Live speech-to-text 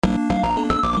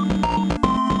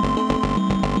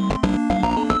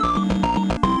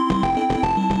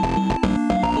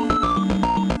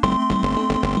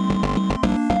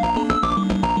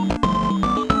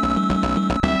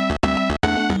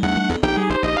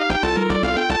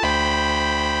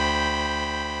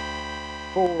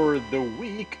for the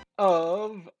week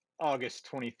of August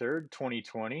 23rd,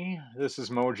 2020. This is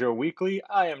Mojo Weekly.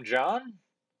 I am John.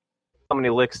 How many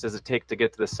licks does it take to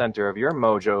get to the center of your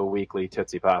Mojo Weekly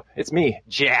Tootsie Pop? It's me,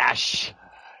 Josh.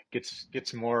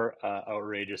 Gets more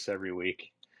outrageous every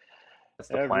week. That's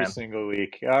the Every plan. single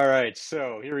week. All right,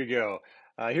 so here we go.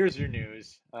 Here's your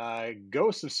news.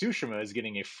 Ghost of Tsushima is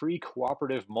getting a free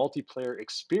cooperative multiplayer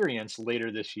experience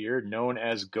later this year known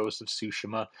as Ghost of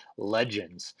Tsushima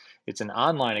Legends. It's an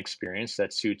online experience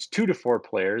that suits 2 to 4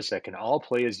 players that can all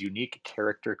play as unique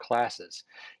character classes.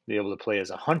 You'll be able to play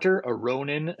as a hunter, a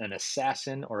ronin, an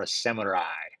assassin, or a samurai.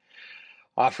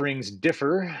 Offerings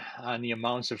differ on the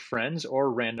amounts of friends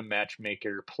or random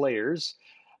matchmaker players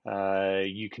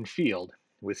you can field.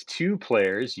 With 2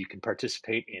 players, you can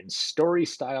participate in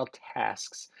story-style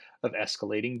tasks of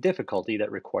escalating difficulty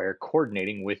that require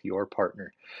coordinating with your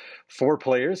partner. 4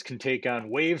 players can take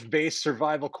on wave-based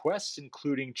survival quests,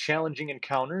 including challenging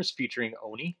encounters featuring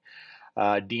Oni,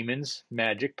 demons,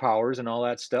 magic powers, and all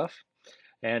that stuff.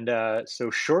 And so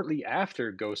shortly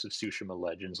after Ghost of Tsushima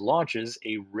Legends launches,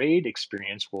 a raid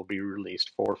experience will be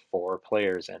released for 4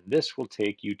 players, and this will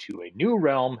take you to a new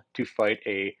realm to fight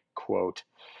a, quote,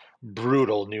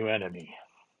 brutal new enemy.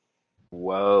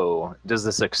 Whoa. Does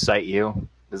this excite you?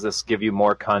 Does this give you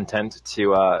more content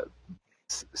to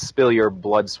spill your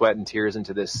blood, sweat, and tears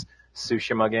into this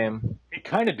Tsushima game? It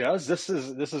kind of does. This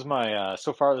is my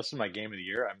so far this is my game of the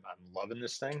year. I'm loving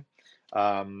this thing.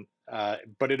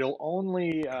 But it'll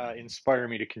only inspire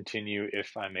me to continue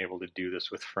if I'm able to do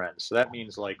this with friends. So that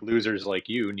means like losers like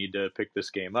you need to pick this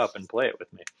game up and play it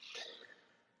with me.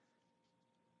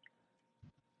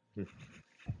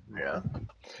 Yeah.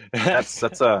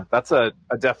 That's a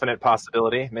definite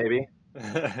possibility, maybe.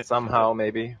 Somehow,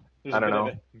 maybe. There's I don't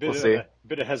know. We'll see. A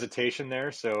bit of hesitation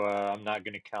there, so I'm not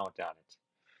going to count on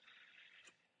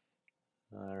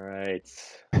it. All right.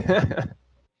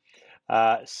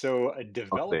 So a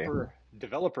developer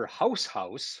House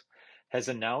has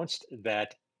announced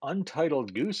that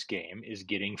Untitled Goose game is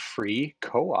getting free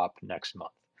co-op next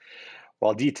month.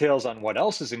 While details on what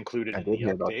else is included in the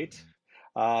update,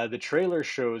 the trailer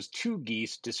shows 2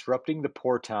 geese disrupting the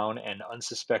poor town and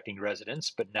unsuspecting residents,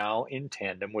 but now in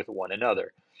tandem with one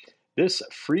another. This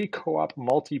free co-op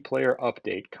multiplayer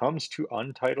update comes to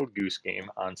Untitled Goose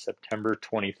Game on September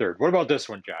 23rd. What about this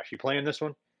one, Josh? You playing this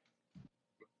one?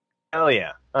 Hell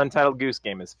yeah. Untitled Goose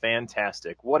Game is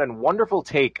fantastic. What a wonderful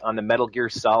take on the Metal Gear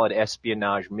Solid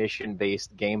espionage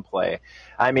mission-based gameplay.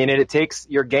 I mean, it takes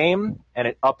your game and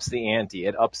it ups the ante.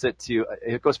 It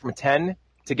goes from 10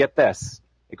 to, get this,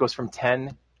 it goes from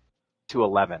 10 to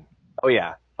 11. Oh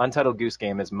yeah. Untitled Goose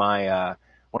Game is my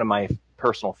one of my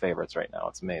personal favorites right now.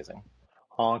 It's amazing.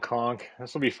 Honk honk.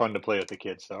 This will be fun to play with the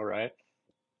kids though, right?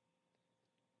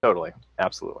 Totally.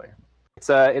 Absolutely. It's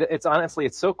honestly,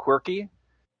 it's so quirky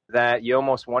that you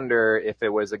almost wonder if it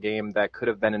was a game that could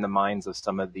have been in the minds of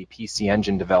some of the PC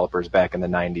Engine developers back in the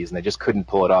 90s, and they just couldn't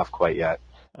pull it off quite yet.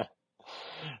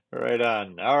 Right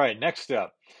on. All right, next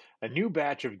up. A new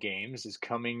batch of games is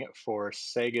coming for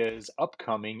Sega's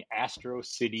upcoming Astro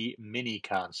City mini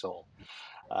console.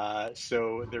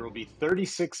 So there will be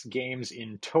 36 games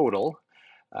in total.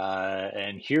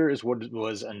 And here is what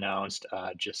was announced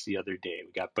just the other day.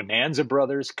 We got Bonanza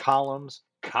Brothers, Columns,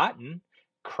 Cotton,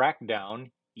 Crackdown,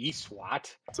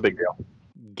 eSWAT. That's a big deal.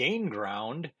 Gain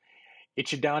Ground,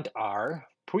 Ichidant R,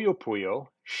 Puyo Puyo,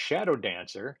 Shadow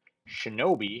Dancer,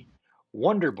 Shinobi,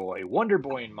 Wonder Boy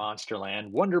in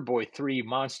Monsterland, Wonder Boy 3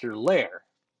 Monster Lair.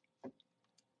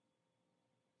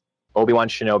 Obi-Wan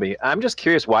Shinobi. I'm just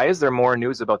curious, why is there more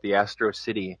news about the Astro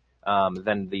City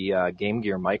than the Game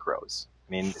Gear Micros?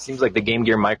 I mean, it seems like the Game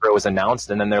Gear Micro was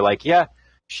announced, and then they're like, yeah,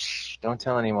 shh, don't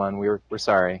tell anyone, we're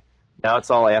sorry. Now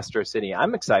it's all Astro City.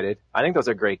 I'm excited. I think those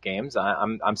are great games.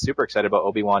 I'm super excited about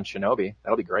Obi-Wan Shinobi.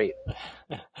 That'll be great.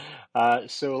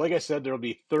 So, like I said, there will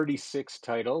be 36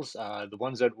 titles. The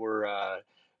ones that were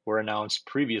announced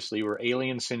previously were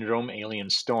Alien Syndrome,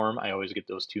 Alien Storm. I always get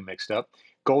those two mixed up.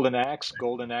 Golden Axe,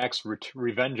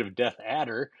 Revenge of Death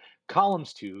Adder,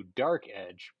 Columns 2, Dark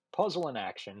Edge, Puzzle in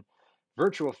Action,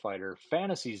 Virtua Fighter,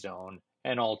 Fantasy Zone,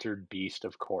 and Altered Beast,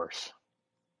 of course.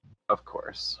 Of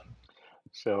course.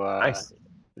 So nice.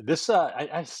 This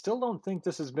I still don't think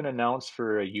this has been announced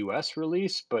for a US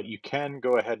release, but you can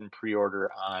go ahead and pre-order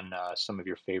on some of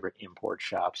your favorite import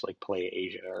shops like Play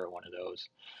Asia or one of those.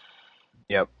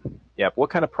 Yep. What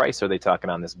kind of price are they talking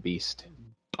on this beast?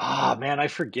 Man, I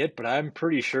forget, but I'm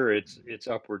pretty sure it's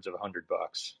upwards of $100.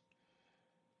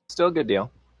 Still a good deal.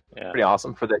 Yeah. Pretty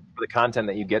awesome for the content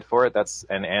that you get for it. That's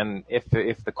and if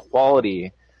the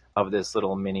quality of this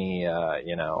little mini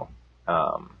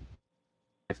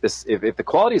if the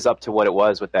quality is up to what it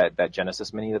was with that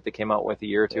Genesis Mini that they came out with a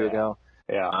year or two ago,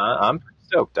 I'm pretty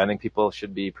stoked. I think people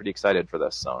should be pretty excited for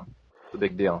this. So it's a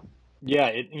big deal. Yeah,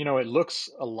 it looks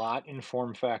a lot in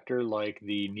form factor like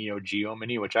the Neo Geo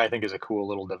Mini, which I think is a cool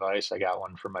little device. I got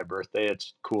one for my birthday.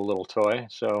 It's a cool little toy.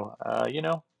 So,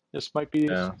 this might be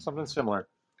Yeah. something similar.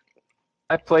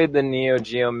 I played the Neo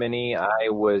Geo Mini. I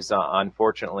was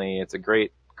unfortunately, it's a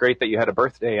great that you had a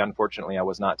birthday. Unfortunately, I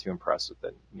was not too impressed with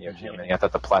the Neo Geo Mini. I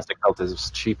thought the plastic felt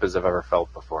as cheap as I've ever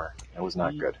felt before. It was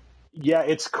not good. Yeah,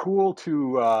 it's cool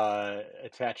to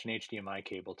attach an HDMI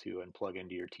cable to and plug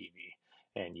into your TV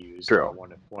and use True.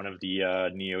 one of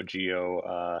the Neo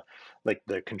Geo like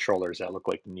the controllers that look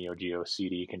like the Neo Geo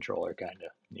CD controller kind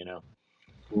of.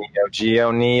 Neo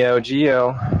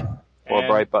Geo. Four And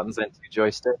bright buttons and two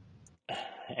joysticks.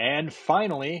 And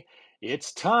finally,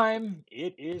 it's time.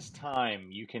 It is time.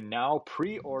 You can now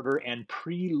pre-order and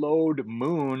preload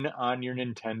Moon on your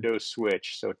Nintendo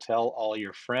Switch. So tell all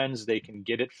your friends they can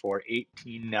get it for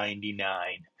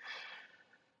 $18.99.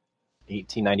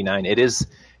 $18.99. It is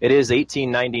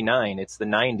 $18.99. It's the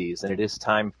 90s, and it is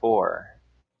time for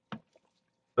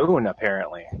Moon,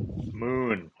 apparently.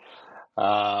 Moon.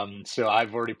 So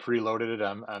I've already preloaded it.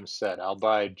 I'm set. I'll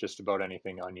buy just about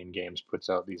anything Onion Games puts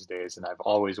out these days, and I've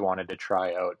always wanted to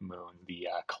try out Moon, the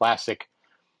classic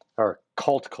or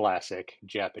cult classic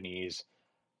Japanese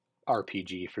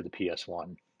RPG for the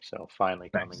PS1. So finally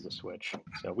coming to Switch.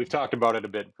 So we've talked about it a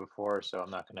bit before, so I'm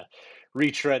not going to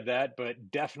retread that, but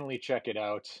definitely check it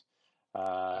out.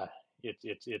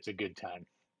 It's a good time.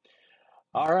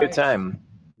 All right, Good time.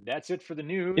 that's it for the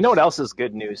news. You know what else is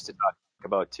good news to talk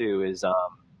about too is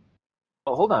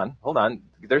well, hold on.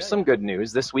 There's some good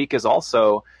news. This week is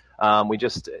also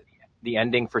the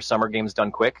ending for Summer Games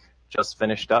Done Quick just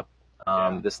finished up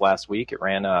this last week. It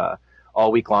ran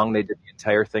all week long. They did the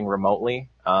entire thing remotely.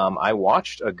 I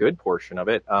watched a good portion of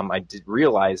it. I did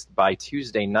realize by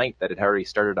Tuesday night that it had already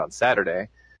started on Saturday.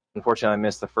 Unfortunately, I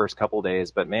missed the first couple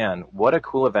days, but man, what a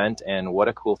cool event and what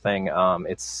a cool thing.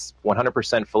 It's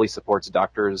 100% fully supports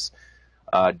Doctors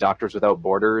Without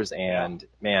Borders, and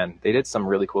man, they did some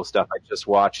really cool stuff. I just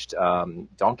watched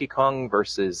Donkey Kong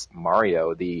versus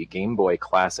Mario, the Game Boy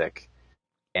Classic,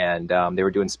 and they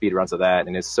were doing speed runs of that,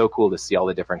 and it's so cool to see all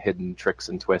the different hidden tricks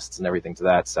and twists and everything to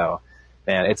that. So,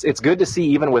 man, it's good to see,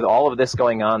 even with all of this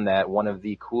going on, that one of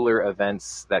the cooler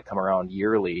events that come around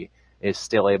yearly is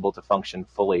still able to function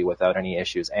fully without any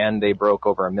issues. And they broke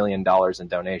over $1 million in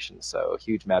donations, so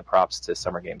huge mad props to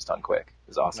Summer Games Done Quick. It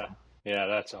was awesome. Yeah,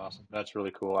 that's awesome. That's really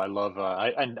cool. I love.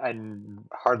 I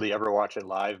hardly ever watch it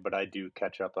live, but I do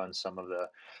catch up on some of the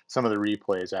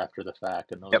replays after the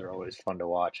fact, and those are always fun to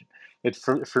watch. It's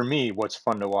for me. What's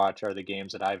fun to watch are the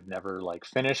games that I've never like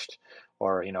finished,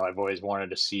 or I've always wanted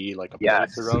to see like a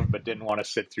playthrough of, but didn't want to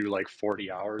sit through like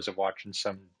 40 hours of watching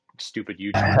some stupid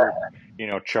YouTuber,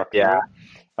 chuck through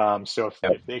it. So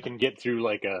if they can get through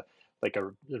like a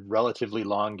relatively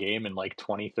long game in like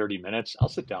 20-30 minutes, I'll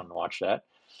sit down and watch that.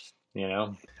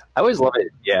 I always love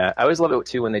it. Yeah, I always love it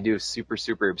too when they do super,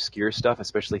 super obscure stuff,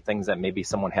 especially things that maybe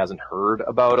someone hasn't heard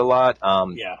about a lot.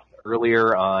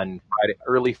 Earlier on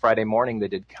early Friday morning, they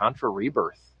did Contra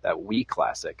Rebirth, that Wii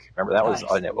classic. Remember that was a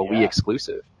Wii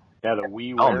exclusive. Yeah, the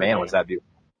WiiWare. Oh man, was that beautiful!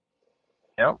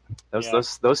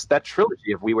 That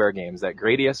trilogy of WiiWare games, that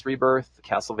Gradius Rebirth,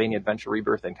 Castlevania Adventure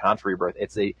Rebirth, and Contra Rebirth.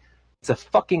 It's a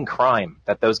fucking crime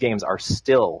that those games are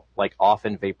still like off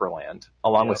in Vaporland,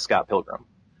 along with Scott Pilgrim.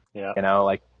 Yeah.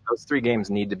 Like those three games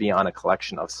need to be on a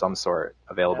collection of some sort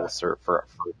available for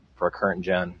a current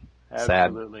gen.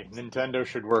 Absolutely. Sad. Nintendo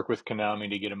should work with Konami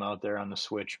to get them out there on the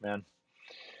Switch, man.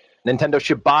 Nintendo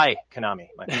should buy Konami.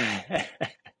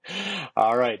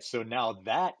 All right, so now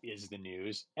that is the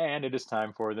news, and it is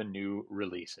time for the new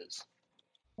releases.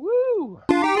 Woo!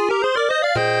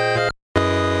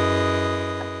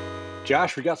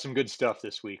 Josh, we got some good stuff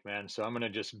this week, man. So I'm gonna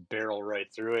just barrel right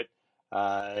through it.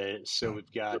 So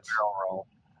we've got.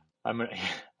 I'm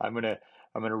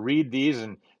gonna read these,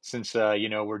 and since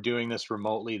we're doing this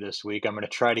remotely this week, I'm gonna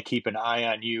try to keep an eye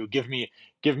on you. Give me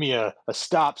a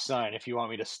stop sign if you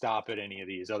want me to stop at any of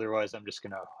these. Otherwise, I'm just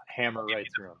gonna hammer right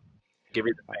through them. Give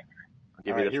you the finger. I'll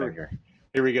give you the finger.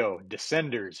 Here we go.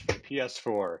 Descenders for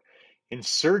PS4.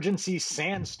 Insurgency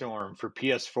Sandstorm for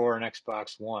PS4 and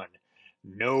Xbox One.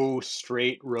 No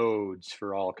Straight Roads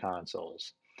for all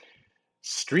consoles.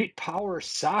 Street Power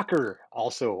Soccer,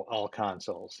 also all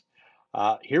consoles.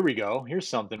 Here we go. Here's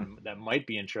something that might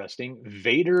be interesting.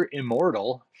 Vader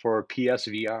Immortal for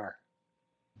PSVR.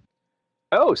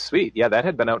 Oh, sweet. Yeah, that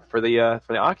had been out for the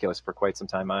Oculus for quite some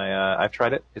time. I've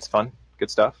tried it. It's fun. Good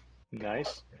stuff.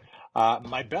 Nice.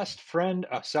 My best friend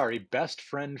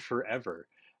Forever.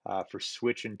 for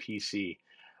Switch and PC.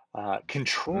 Mm,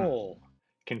 Control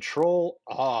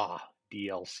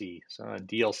DLC. So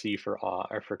DLC for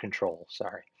or for Control.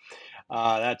 Sorry.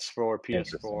 That's for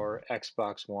interesting. PS4,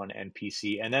 Xbox One, and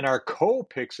PC. And then our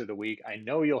co-picks of the week. I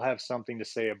know you'll have something to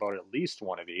say about at least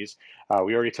one of these.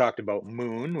 We already talked about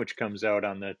Moon, which comes out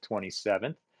on the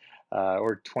 27th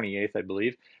or 28th, I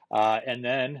believe. And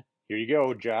then here you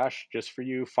go, Josh, just for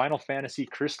you, Final Fantasy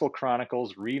Crystal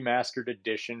Chronicles Remastered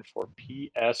Edition for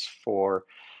PS4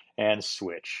 and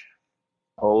Switch.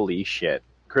 Holy shit.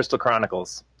 Crystal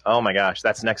Chronicles. Oh my gosh,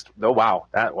 that's next. Oh wow,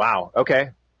 wow. Okay,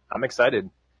 I'm excited.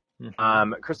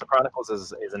 Mm-hmm. Crystal Chronicles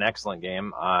is an excellent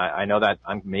game. I know that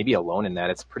I'm maybe alone in that.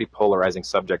 It's a pretty polarizing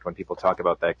subject when people talk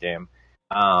about that game.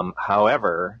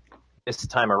 However, this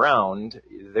time around,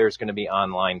 there's going to be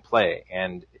online play,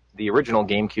 and the original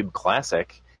GameCube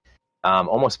Classic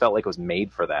almost felt like it was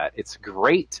made for that. It's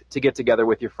great to get together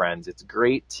with your friends. It's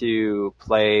great to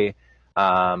play,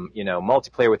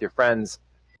 multiplayer with your friends,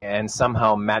 and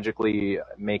somehow magically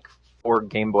make 4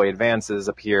 Game Boy Advances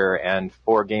appear and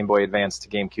 4 Game Boy Advance to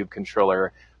GameCube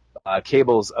controller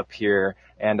cables appear,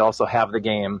 and also have the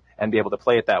game and be able to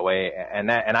play it that way. And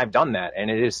I've done that,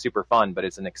 and it is super fun, but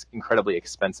it's an incredibly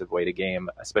expensive way to game,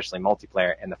 especially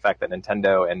multiplayer. And the fact that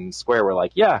Nintendo and Square were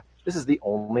like, yeah, this is the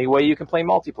only way you can play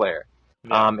multiplayer.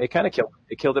 Yeah. It kind of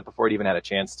killed it before it even had a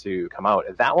chance to come out.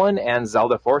 That one and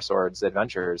Zelda Four Swords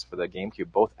Adventures for the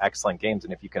GameCube, both excellent games,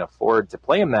 and if you can afford to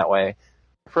play them that way,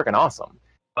 freaking awesome.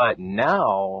 But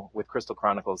now with Crystal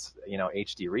Chronicles,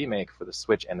 HD remake for the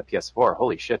Switch and the PS4,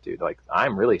 holy shit, dude! Like,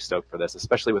 I'm really stoked for this,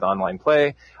 especially with online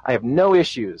play. I have no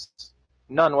issues,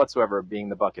 none whatsoever, being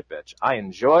the bucket bitch. I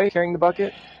enjoy carrying the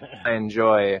bucket. I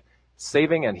enjoy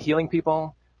saving and healing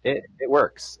people. It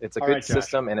works. It's a All good right, Josh.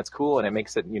 system, and it's cool, and it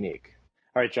makes it unique.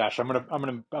 All right, Josh. I'm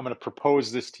gonna propose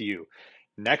this to you.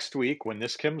 Next week when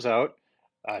this comes out,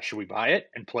 should we buy it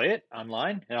and play it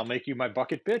online? And I'll make you my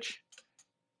bucket bitch.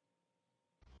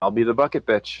 I'll be the bucket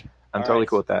bitch. I'm All totally right.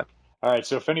 cool with that. All right.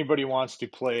 So if anybody wants to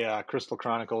play Crystal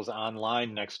Chronicles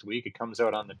online next week, it comes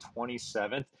out on the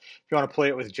 27th. If you want to play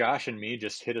it with Josh and me,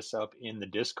 just hit us up in the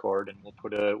Discord, and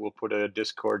we'll put a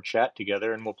Discord chat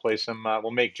together, and we'll play some.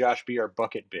 We'll make Josh be our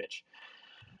bucket bitch.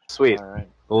 Sweet. All right.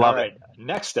 All Love it. right.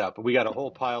 Next up, we got a whole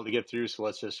pile to get through, so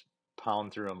let's just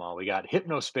pound through them all. We got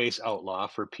Hypnospace Outlaw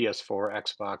for PS4,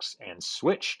 Xbox, and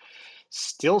Switch.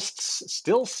 Still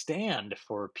Stand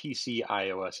for PC,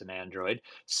 iOS, and Android.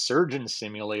 Surgeon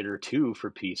Simulator 2 for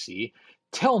PC.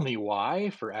 Tell Me Why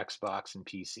for Xbox and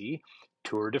PC.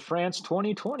 Tour de France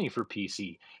 2020 for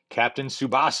PC. Captain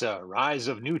Tsubasa, Rise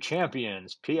of New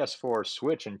Champions, PS4,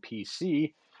 Switch, and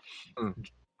PC. Mm,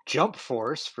 Jump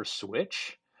Force for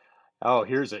Switch. Oh,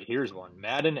 here's one.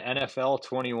 Madden NFL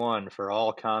 21 for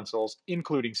all consoles,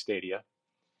 including Stadia.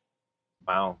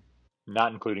 wow.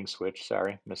 Not including Switch.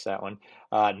 Sorry, missed that one.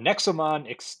 Nexomon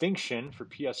Extinction for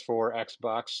PS4,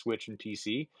 Xbox, Switch, and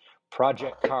PC.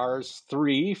 Project Cars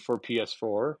 3 for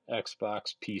PS4,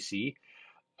 Xbox, PC.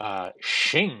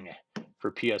 Shing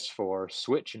for PS4,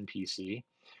 Switch, and PC.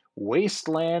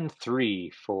 Wasteland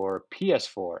 3 for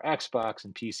PS4, Xbox,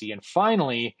 and PC. And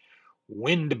finally,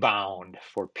 Windbound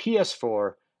for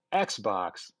PS4,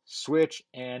 Xbox, Switch,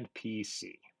 and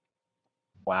PC.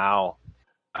 Wow.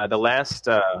 The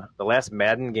last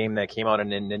Madden game that came out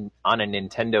on a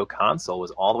Nintendo console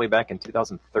was all the way back in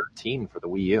 2013 for the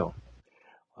Wii U.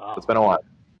 It's Wow, been a while.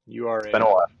 you are It's been a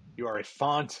while. a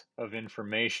font of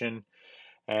information,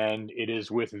 and it is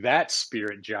with that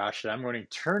spirit, Josh, that I'm going to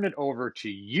turn it over to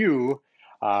you.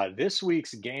 This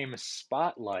week's game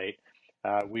spotlight.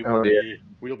 Oh dear.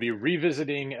 We'll be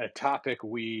revisiting a topic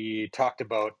we talked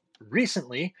about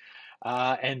recently,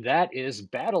 and that is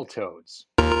Battletoads.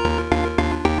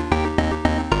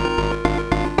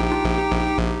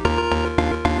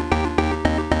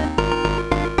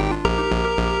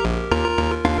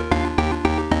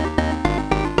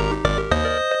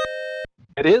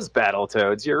 It is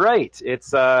Battletoads. You're right.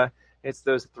 It's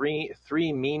those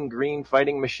three mean green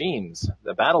fighting machines,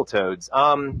 the Battletoads.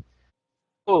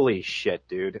 Holy shit,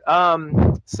 dude.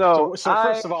 So, So so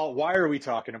first of all, why are we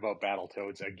talking about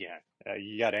Battletoads again?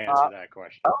 You got to uh, answer that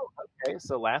question. oh, okay.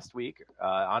 So last week,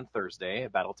 on Thursday,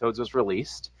 Battletoads was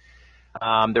released.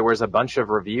 There was a bunch of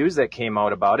reviews that came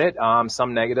out about it,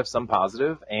 some negative, some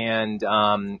positive,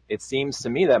 and it seems to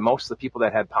me that most of the people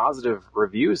that had positive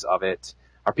reviews of it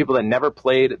are people that never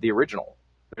played the original.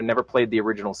 They never played the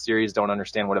original series, don't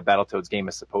understand what a Battletoads game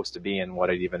is supposed to be and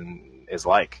what it even is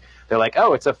like. They're like,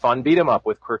 oh, it's a fun beat 'em up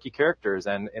with quirky characters,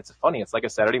 and it's funny. It's like a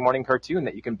Saturday morning cartoon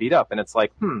that you can beat up, and it's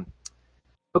like,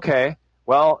 okay,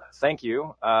 well, thank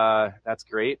you. That's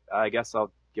great. I guess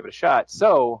I'll give it a shot.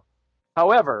 So,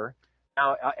 however,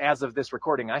 Now, as of this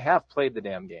recording, I have played the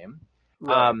damn game.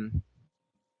 Right.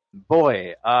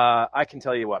 Boy, I can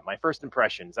tell you what, my first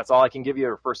impressions, that's all I can give you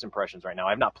are first impressions right now.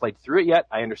 I've not played through it yet.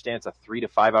 I understand it's a 3 to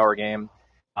 5 hour game.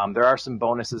 There are some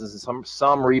bonuses and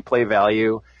some replay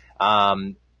value.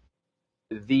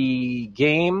 The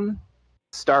game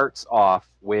starts off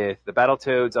with the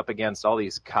Battletoads up against all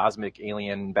these cosmic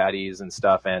alien baddies and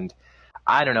stuff, and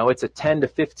I don't know, it's a 10 to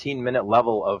 15 minute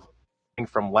level of going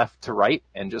from left to right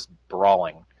and just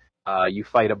brawling. You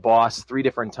fight a boss 3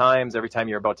 different times. Every time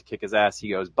you're about to kick his ass,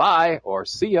 he goes bye or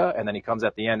see ya, and then he comes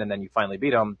at the end, and then you finally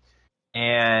beat him.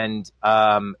 And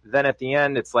then at the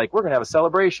end, it's like, we're going to have a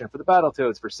celebration for the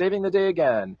Battletoads for saving the day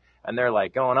again. And they're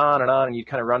like going on, and you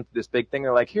kind of run through this big thing.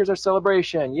 They're like, here's our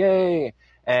celebration, yay!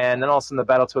 And then all of a sudden the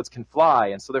Battletoads can fly,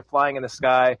 and so they're flying in the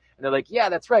sky, and they're like, yeah,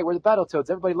 that's right, we're the Battletoads,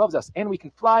 everybody loves us, and we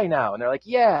can fly now. And they're like,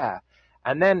 yeah!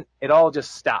 And then it all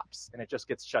just stops, and it just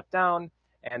gets shut down,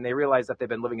 and they realize that they've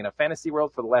been living in a fantasy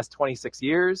world for the last 26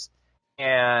 years,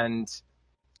 and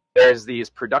there's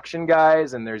these production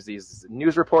guys, and there's these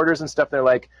news reporters and stuff, they're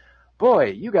like, boy,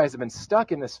 you guys have been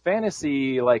stuck in this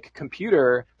fantasy like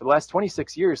computer for the last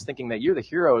 26 years thinking that you're the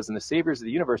heroes and the saviors of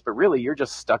the universe, but really you're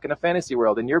just stuck in a fantasy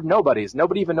world and you're nobodies.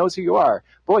 Nobody even knows who you are.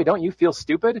 Boy, don't you feel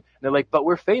stupid? And they're like, but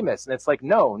we're famous. And it's like,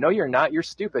 no, you're not. You're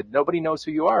stupid. Nobody knows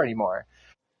who you are anymore.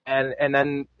 And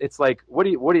then it's like, what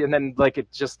do you, and then like,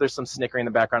 it just, there's some snickering in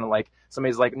the background and like,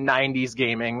 somebody's like 90s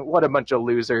gaming. What a bunch of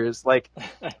losers. Like,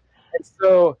 and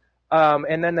so,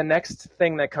 and then the next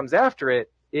thing that comes after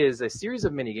it is a series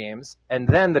of mini games, and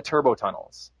then the turbo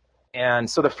tunnels. And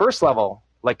so the first level,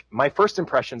 like my first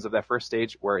impressions of that first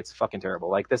stage were it's fucking terrible.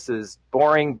 Like this is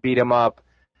boring, beat 'em up,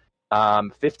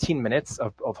 15 minutes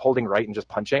of holding right and just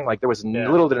punching. Like there was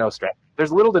little to no strategy.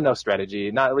 There's little to no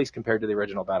strategy, not at least compared to the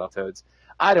original Battletoads.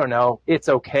 I don't know. It's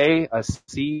okay, a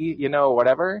C,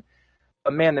 whatever.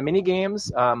 But man, the mini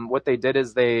games, what they did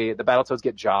is the Battletoads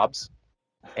get jobs.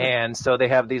 And so they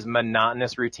have these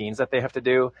monotonous routines that they have to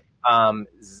do.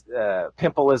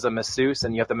 Pimple is a masseuse,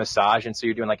 and you have to massage, and so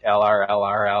you're doing like LR,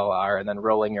 LR, LR, and then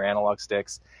rolling your analog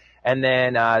sticks. And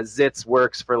then Zitz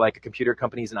works for like a computer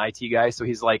company. He's an IT guy, so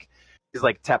he's like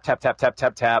tap, tap, tap, tap,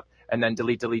 tap, tap, and then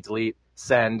delete, delete, delete,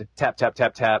 send, tap, tap,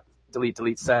 tap, tap, delete,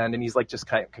 delete, send, and he's like just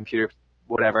kind of computer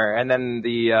whatever. And then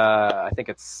I think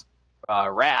it's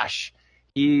Rash.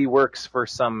 He works for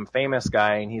some famous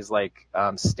guy, and he's like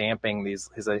stamping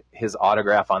his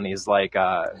autograph on these like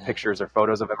pictures or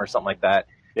photos of him or something like that.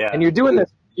 Yeah. And you're doing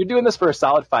this for a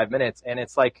solid 5 minutes, and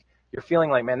it's like you're feeling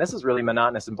like, man, this is really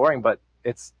monotonous and boring, but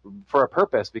it's for a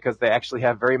purpose because they actually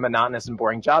have very monotonous and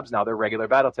boring jobs now. They're regular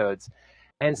Battletoads.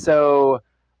 And so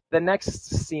the next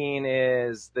scene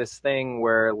is this thing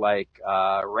where like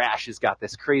Rash has got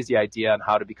this crazy idea on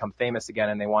how to become famous again,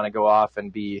 and they want to go off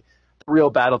and be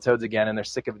real Battletoads again, and they're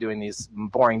sick of doing these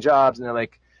boring jobs, and they're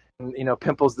like,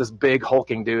 Pimple's this big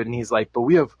hulking dude, and he's like, but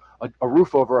we have a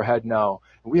roof over our head now,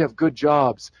 and we have good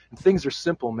jobs, and things are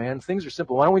simple, man, things are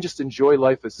simple, why don't we just enjoy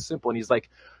life as simple? And he's like,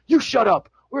 you shut up,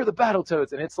 we're the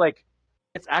Battletoads. And it's like,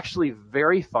 it's actually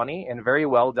very funny and very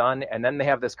well done. And then they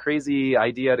have this crazy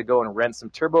idea to go and rent some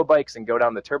turbo bikes and go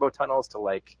down the turbo tunnels to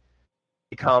like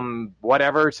become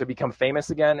whatever, to become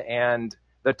famous again. And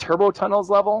the turbo tunnels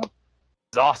level,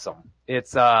 it's awesome.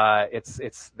 It's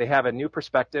they have a new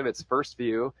perspective. It's first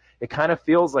view. It kind of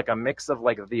feels like a mix of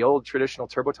like the old traditional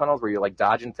turbo tunnels where you're like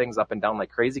dodging things up and down like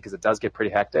crazy because it does get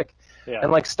pretty hectic. Yeah.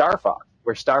 And like Star Fox,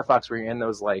 where you're in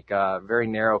those like very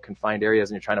narrow confined areas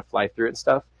and you're trying to fly through it and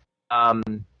stuff.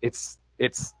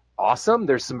 It's awesome.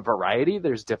 There's some variety.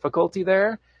 There's difficulty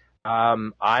there.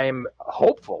 I'm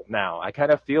hopeful now. I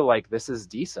kind of feel like this is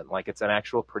decent. Like it's an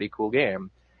actual pretty cool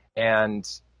game. And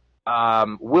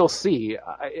we'll see.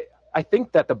 I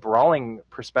think that the brawling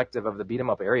perspective of the beat 'em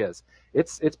up areas,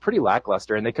 it's pretty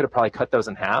lackluster, and they could have probably cut those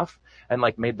in half and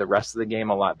like made the rest of the game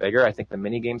a lot bigger. I think the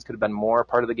mini games could have been more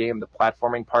part of the game. The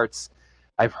platforming parts,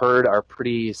 I've heard, are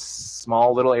pretty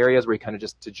small little areas where you kind of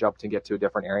just to jump to get to a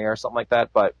different area or something like that.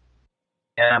 But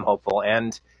yeah, I'm hopeful.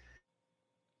 And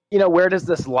where does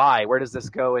this lie? Where does this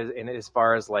go as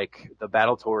far as like the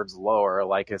Battletoads lore,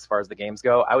 like as far as the games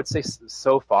go? I would say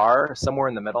so far somewhere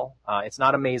in the middle. It's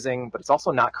not amazing, but it's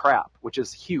also not crap, which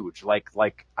is huge. Like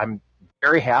I'm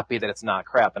very happy that it's not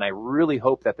crap, and I really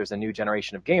hope that there's a new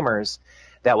generation of gamers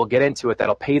that will get into it,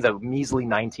 that'll pay the measly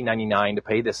 $19.99 to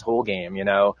play this whole game.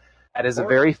 That is a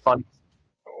very fun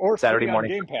Saturday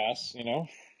morning Game Pass.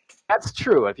 That's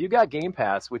true. If you got Game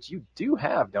Pass, which you do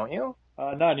have, don't you?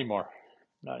 Not anymore.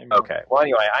 Not anymore. Okay. Well,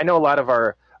 anyway, I know a lot of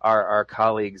our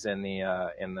colleagues in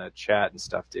the chat and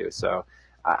stuff do. So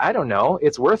I don't know.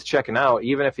 It's worth checking out,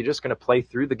 even if you're just going to play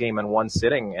through the game in one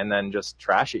sitting and then just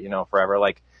trash it, forever.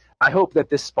 Like I hope that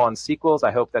this spawns sequels.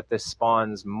 I hope that this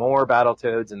spawns more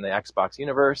Battletoads in the Xbox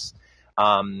universe.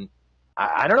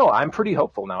 I don't know. I'm pretty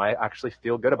hopeful now. I actually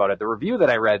feel good about it. The review that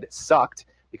I read sucked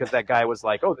because that guy was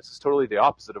like, "Oh, this is totally the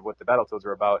opposite of what the Battletoads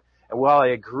are about." And while I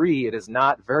agree, it is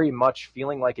not very much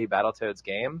feeling like a Battletoads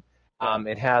game.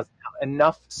 It has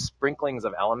enough sprinklings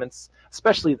of elements,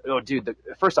 especially,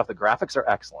 first off, the graphics are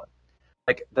excellent.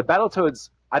 Like the Battletoads,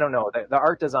 I don't know, the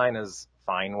art design is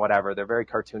fine, whatever. They're very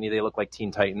cartoony. They look like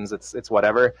Teen Titans. It's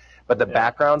whatever. But the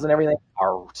backgrounds and everything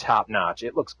are top notch.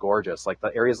 It looks gorgeous. Like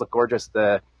the areas look gorgeous.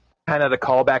 The kind of the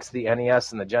callbacks to the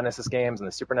NES and the Genesis games and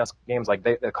the Super NES games, like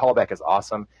the callback is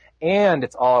awesome. And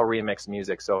it's all remixed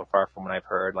music so far from what I've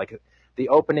heard. Like the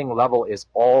opening level is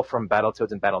all from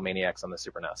Battletoads and Battlemaniacs on the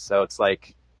Super NES. So it's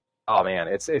like, oh man,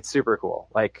 it's super cool.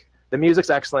 Like the music's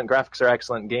excellent, graphics are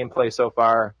excellent, gameplay so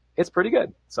far, it's pretty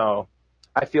good. So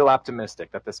I feel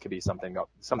optimistic that this could be something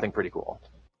pretty cool.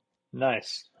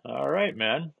 Nice. All right,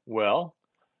 man. Well,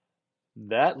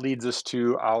 that leads us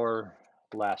to our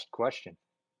last question.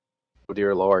 Oh,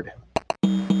 dear Lord.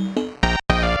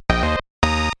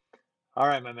 All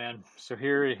right, my man. So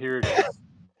here it is.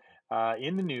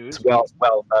 In the news, Well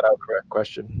thought out correct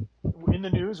question. In the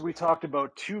news, we talked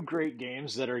about two great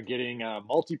games that are getting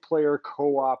multiplayer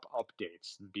co-op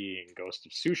updates, being Ghost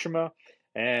of Tsushima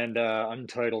and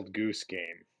Untitled Goose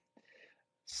Game.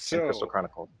 And Crystal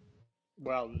Chronicles.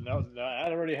 Well, no,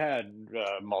 I already had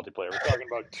multiplayer. We're talking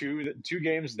about two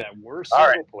games that were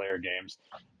single player games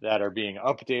that are being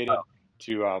updated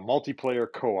to multiplayer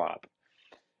co-op.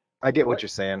 I get what you're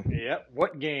saying. Yeah.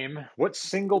 What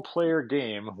single player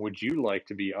game would you like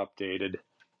to be updated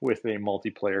with a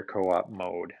multiplayer co-op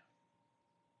mode?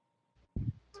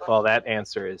 Well, that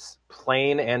answer is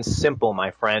plain and simple,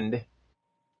 my friend.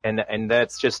 And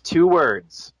that's just two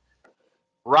words.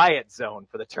 Riot Zone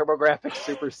for the TurboGrafx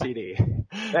Super CD.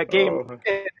 That game,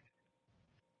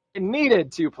 it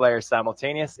needed two players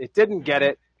simultaneous. It didn't get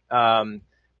it. For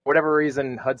whatever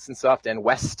reason, Hudson Soft and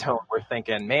Westone were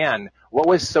thinking, man, what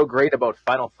was so great about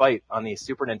Final Fight on the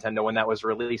Super Nintendo when that was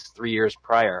released 3 years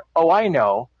prior? Oh, I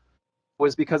know. It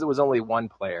was because it was only one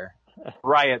player.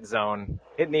 Riot Zone.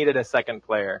 It needed a second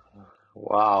player.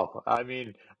 Wow. I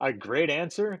mean, a great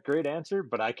answer,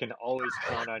 but I can always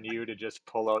count on you to just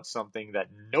pull out something that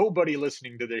nobody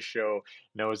listening to this show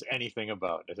knows anything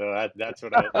about. So that's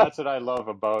what I love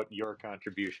about your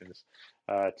contributions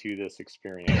to this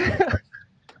experience.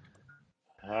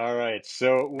 All right.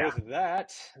 So with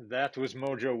that was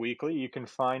Mojo Weekly. You can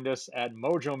find us at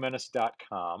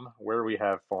mojomenace.com, where we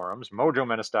have forums,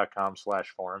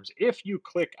 mojomenace.com/forums. If you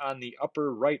click on the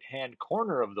upper right-hand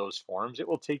corner of those forums, it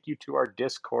will take you to our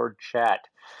Discord chat,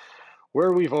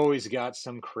 where we've always got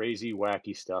some crazy,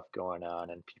 wacky stuff going on,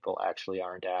 and people actually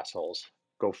aren't assholes.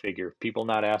 Go figure. People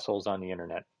not assholes on the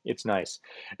internet. It's nice.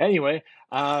 Anyway,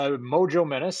 Mojo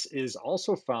Menace is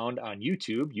also found on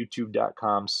YouTube,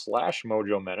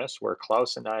 youtube.com/Mojo Menace, where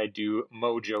Klaus and I do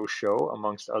Mojo Show,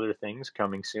 amongst other things,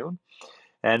 coming soon.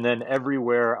 And then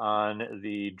everywhere on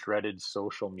the dreaded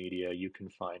social media, you can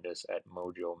find us at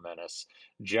Mojo Menace.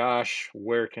 Josh,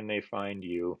 where can they find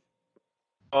you?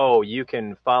 Oh, you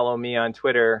can follow me on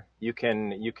Twitter. You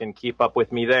can keep up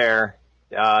with me there.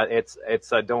 It's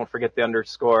don't forget the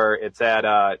underscore. It's at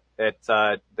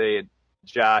the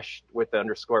Josh with the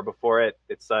underscore before it.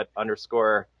 It's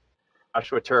underscore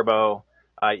Joshua Turbo.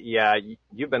 Yeah,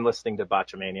 you've been listening to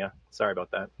Botchamania. Sorry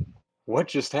about that. What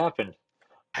just happened?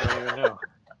 I don't even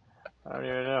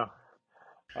know.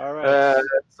 All right.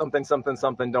 Something.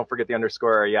 Don't forget the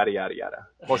underscore. Yada yada yada.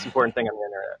 Most important thing on the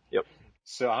internet. Yep.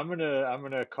 So I'm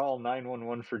gonna call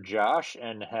 911 for Josh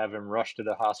and have him rush to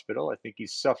the hospital. I think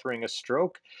he's suffering a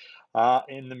stroke.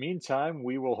 In the meantime,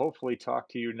 we will hopefully talk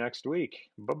to you next week.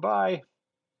 Bye-bye.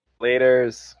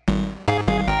 Laters.